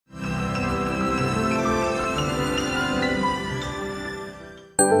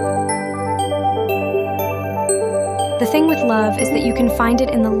thing with love is that you can find it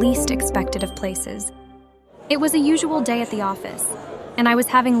in the least expected of places. It was a usual day at the office, and I was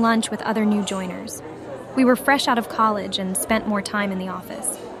having lunch with other new joiners. We were fresh out of college and spent more time in the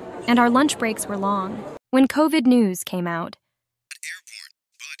office, and our lunch breaks were long. When COVID news came out, airborne,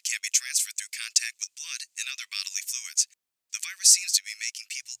 but can be transferred through contact with blood and other bodily fluids. The virus seems to be making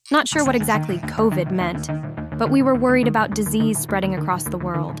people... Not sure what exactly COVID meant, but we were worried about disease spreading across the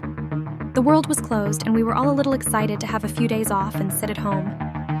world. The world was closed, and we were all a little excited to have a few days off and sit at home.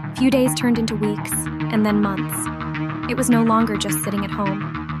 Few days turned into weeks, and then months. It was no longer just sitting at home.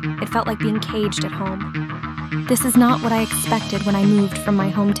 It felt like being caged at home. This is not what I expected when I moved from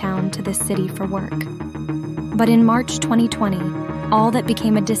my hometown to this city for work. But in March 2020, all that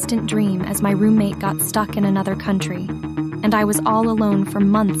became a distant dream as my roommate got stuck in another country, and I was all alone for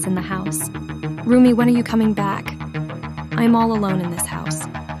months in the house. Roomie, when are you coming back? I'm all alone in this house.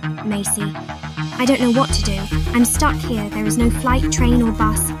 Macy, I don't know what to do. I'm stuck here. There is no flight, train, or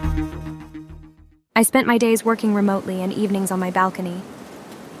bus. I spent my days working remotely and evenings on my balcony.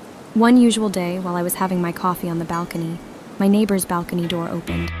 One usual day, while I was having my coffee on the balcony, my neighbor's balcony door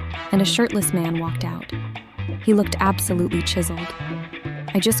opened, and a shirtless man walked out. He looked absolutely chiseled.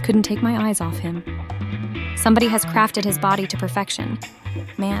 I just couldn't take my eyes off him. Somebody has crafted his body to perfection.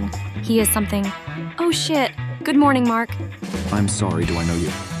 Man, he is something... Oh shit! Good morning, Mark. I'm sorry, do I know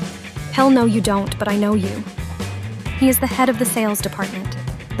you? Hell no you don't, but I know you. He is the head of the sales department,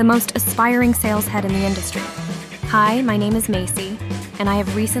 the most aspiring sales head in the industry. Hi, my name is Macy, and I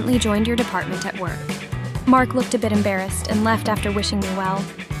have recently joined your department at work. Mark looked a bit embarrassed and left after wishing me well.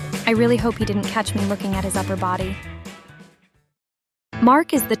 I really hope he didn't catch me looking at his upper body.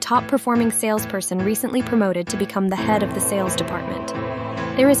 Mark is the top-performing salesperson recently promoted to become the head of the sales department.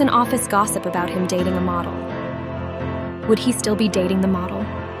 There is an office gossip about him dating a model. Would he still be dating the model?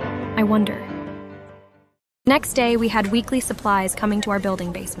 I wonder. Next day, we had weekly supplies coming to our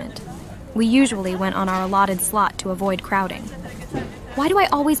building basement. We usually went on our allotted slot to avoid crowding. Why do I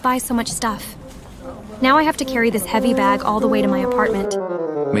always buy so much stuff? Now I have to carry this heavy bag all the way to my apartment.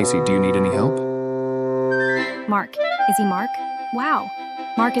 Macy, do you need any help? Mark. Is he Mark? Wow.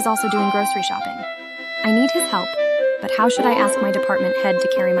 Mark is also doing grocery shopping. I need his help, but how should I ask my department head to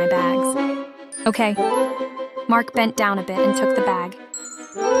carry my bags? Okay. Mark bent down a bit and took the bag.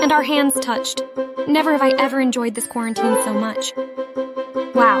 And our hands touched. Never have I ever enjoyed this quarantine so much.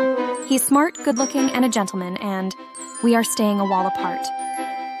 Wow. He's smart, good-looking, and a gentleman, and we are staying a wall apart.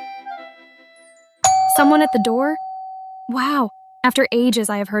 Someone at the door? Wow. After ages,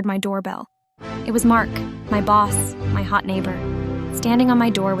 I have heard my doorbell. It was Mark, my boss, my hot neighbor, standing on my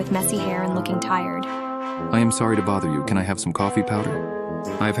door with messy hair and looking tired. I am sorry to bother you. Can I have some coffee powder?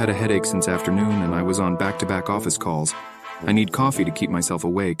 I've had a headache since afternoon, and I was on back-to-back office calls. I need coffee to keep myself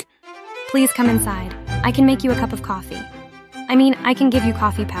awake. Please come inside. I can make you a cup of coffee. I mean, I can give you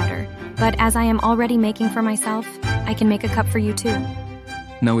coffee powder, but as I am already making for myself, I can make a cup for you too.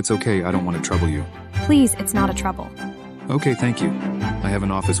 No, it's okay. I don't want to trouble you. Please, it's not a trouble. Okay, thank you. I have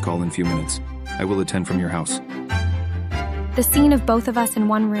an office call in a few minutes. I will attend from your house. The scene of both of us in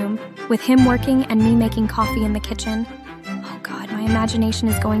one room, with him working and me making coffee in the kitchen. Oh God, my imagination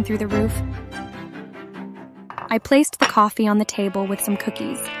is going through the roof. I placed the coffee on the table with some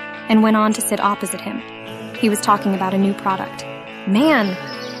cookies and went on to sit opposite him. He was talking about a new product. Man,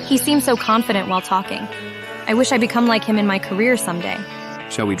 he seemed so confident while talking. I wish I become like him in my career someday.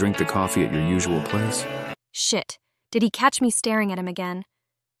 Shall we drink the coffee at your usual place? Shit, did he catch me staring at him again?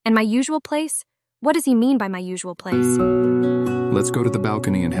 And my usual place? What does he mean by my usual place? Let's go to the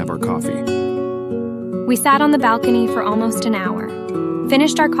balcony and have our coffee. We sat on the balcony for almost an hour,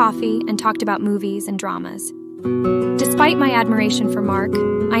 finished our coffee, and talked about movies and dramas. Despite my admiration for Mark,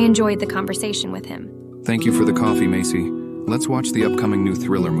 I enjoyed the conversation with him. Thank you for the coffee, Macy. Let's watch the upcoming new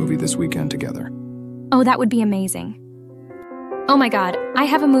thriller movie this weekend together. Oh, that would be amazing. Oh my God, I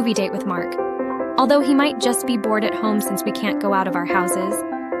have a movie date with Mark. Although he might just be bored at home since we can't go out of our houses,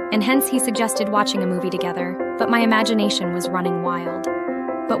 and hence he suggested watching a movie together, but my imagination was running wild.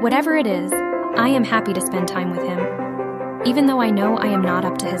 But whatever it is, I am happy to spend time with him. Even though I know I am not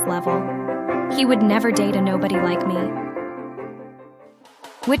up to his level, he would never date a nobody like me.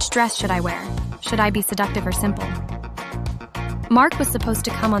 Which dress should I wear? Should I be seductive or simple? Mark was supposed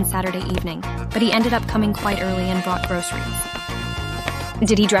to come on Saturday evening, but he ended up coming quite early and brought groceries.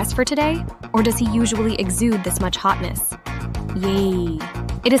 Did he dress for today? Or does he usually exude this much hotness? Yay.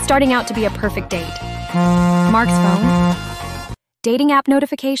 It is starting out to be a perfect date. Mark's phone? Dating app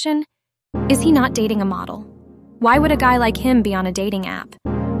notification? Is he not dating a model? Why would a guy like him be on a dating app?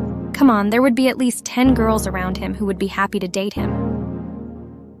 Come on, there would be at least 10 girls around him who would be happy to date him.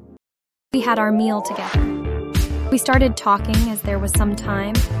 We had our meal together. We started talking as there was some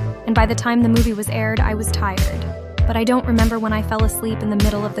time, and by the time the movie was aired, I was tired. But I don't remember when I fell asleep in the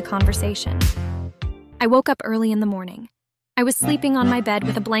middle of the conversation. I woke up early in the morning. I was sleeping on my bed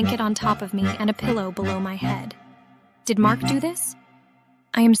with a blanket on top of me and a pillow below my head. Did Mark do this?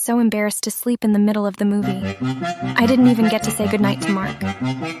 I am so embarrassed to sleep in the middle of the movie. I didn't even get to say goodnight to Mark.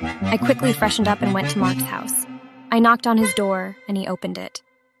 I quickly freshened up and went to Mark's house. I knocked on his door, and he opened it.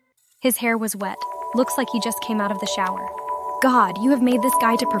 His hair was wet. Looks like he just came out of the shower. God, you have made this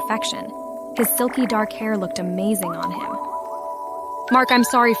guy to perfection. His silky dark hair looked amazing on him. Mark, I'm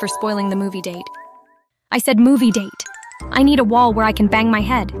sorry for spoiling the movie date. I said movie date. I need a wall where I can bang my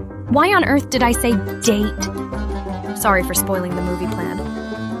head. Why on earth did I say date? Sorry for spoiling the movie plan.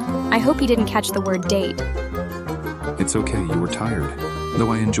 I hope he didn't catch the word date. It's okay, you were tired,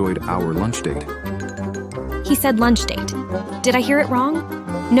 though I enjoyed our lunch date. He said lunch date. Did I hear it wrong?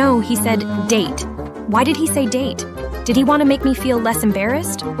 No, he said date. Why did he say date? Did he want to make me feel less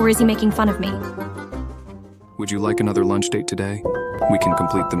embarrassed, or is he making fun of me? Would you like another lunch date today? We can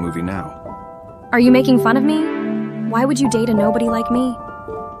complete the movie now. Are you making fun of me? Why would you date a nobody like me?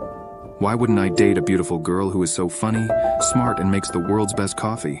 Why wouldn't I date a beautiful girl who is so funny, smart, and makes the world's best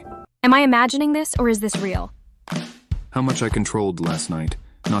coffee? Am I imagining this, or is this real? How much I controlled last night,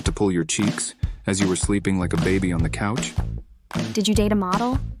 not to pull your cheeks, as you were sleeping like a baby on the couch? Did you date a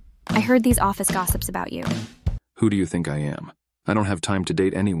model? I heard these office gossips about you. Who do you think I am? I don't have time to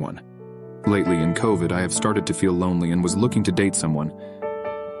date anyone. Lately, in COVID, I have started to feel lonely and was looking to date someone.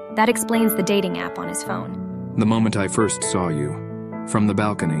 That explains the dating app on his phone. The moment I first saw you, from the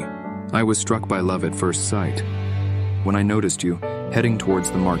balcony, I was struck by love at first sight. When I noticed you, heading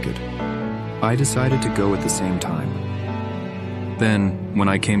towards the market, I decided to go at the same time. Then, when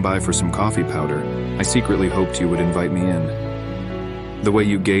I came by for some coffee powder, I secretly hoped you would invite me in. The way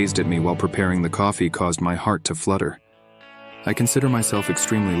you gazed at me while preparing the coffee caused my heart to flutter. I consider myself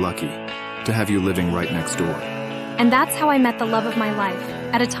extremely lucky to have you living right next door. And that's how I met the love of my life,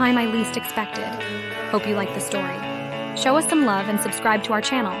 at a time I least expected. Hope you like the story. Show us some love and subscribe to our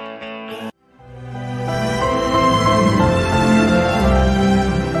channel.